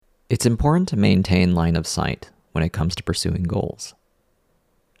It's important to maintain line of sight when it comes to pursuing goals.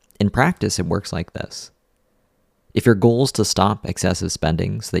 In practice, it works like this. If your goal is to stop excessive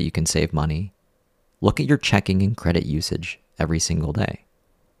spending so that you can save money, look at your checking and credit usage every single day.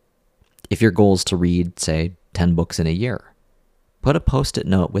 If your goal is to read, say, 10 books in a year, put a post-it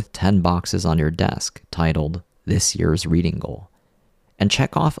note with 10 boxes on your desk titled "This Year's Reading Goal," and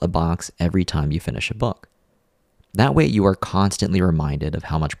check off a box every time you finish a book. That way you are constantly reminded of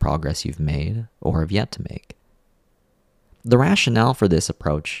how much progress you've made or have yet to make. The rationale for this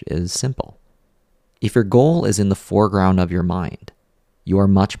approach is simple. If your goal is in the foreground of your mind, you are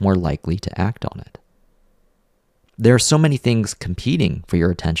much more likely to act on it. There are so many things competing for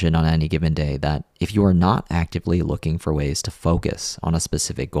your attention on any given day that if you are not actively looking for ways to focus on a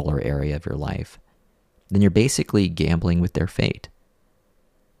specific goal or area of your life, then you're basically gambling with their fate.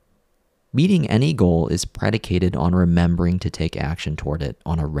 Meeting any goal is predicated on remembering to take action toward it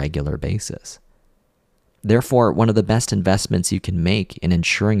on a regular basis. Therefore, one of the best investments you can make in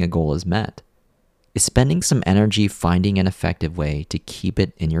ensuring a goal is met is spending some energy finding an effective way to keep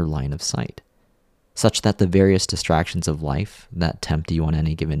it in your line of sight, such that the various distractions of life that tempt you on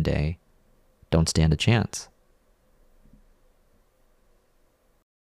any given day don't stand a chance.